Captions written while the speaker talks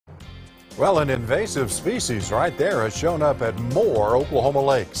Well, an invasive species right there has shown up at more Oklahoma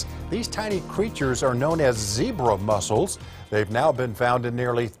lakes. These tiny creatures are known as zebra mussels. They've now been found in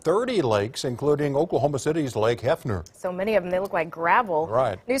nearly 30 lakes, including Oklahoma City's Lake Hefner. So many of them, they look like gravel.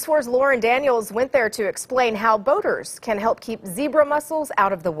 Right. News 4's Lauren Daniels went there to explain how boaters can help keep zebra mussels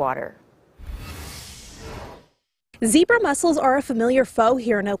out of the water. Zebra mussels are a familiar foe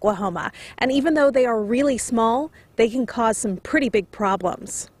here in Oklahoma, and even though they are really small, they can cause some pretty big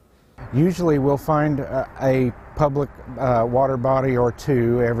problems. Usually we'll find a public water body or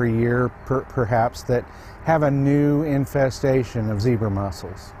two every year, perhaps, that have a new infestation of zebra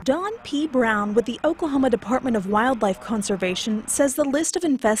mussels. Don P. Brown with the Oklahoma Department of Wildlife Conservation says the list of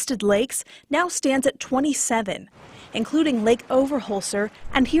infested lakes now stands at 27, including Lake Overholser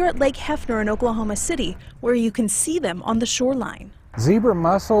and here at Lake Hefner in Oklahoma City, where you can see them on the shoreline. Zebra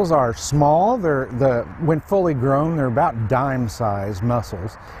mussels are small. When fully grown, they're about dime-sized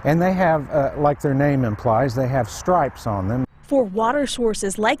mussels, and they have, like their name implies, they have stripes on them. For water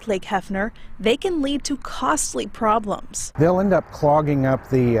sources like Lake Hefner, they can lead to costly problems. They'll end up clogging up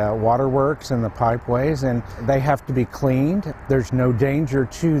the waterworks and the pipeways, and they have to be cleaned. There's no danger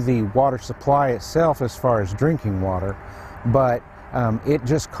to the water supply itself as far as drinking water, but it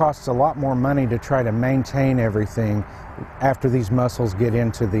just costs a lot more money to try to maintain everything after these mussels get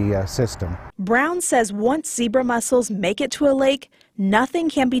into the system. Brown says once zebra mussels make it to a lake, nothing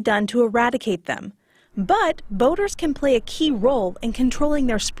can be done to eradicate them. But boaters can play a key role in controlling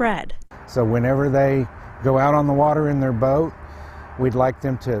their spread. So whenever they go out on the water in their boat, we'd like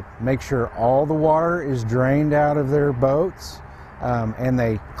them to make sure all the water is drained out of their boats, and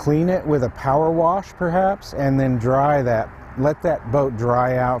they clean it with a power wash perhaps, and then let that boat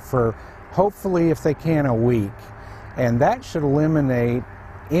dry out for hopefully, if they can, a week. And that should eliminate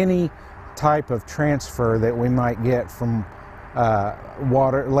any type of transfer that we might get from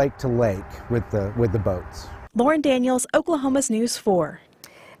lake to lake with the boats. Lauren Daniels, Oklahoma's News 4.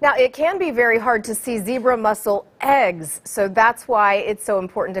 Now, it can be very hard to see zebra mussel eggs, so that's why it's so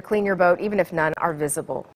important to clean your boat, even if none are visible.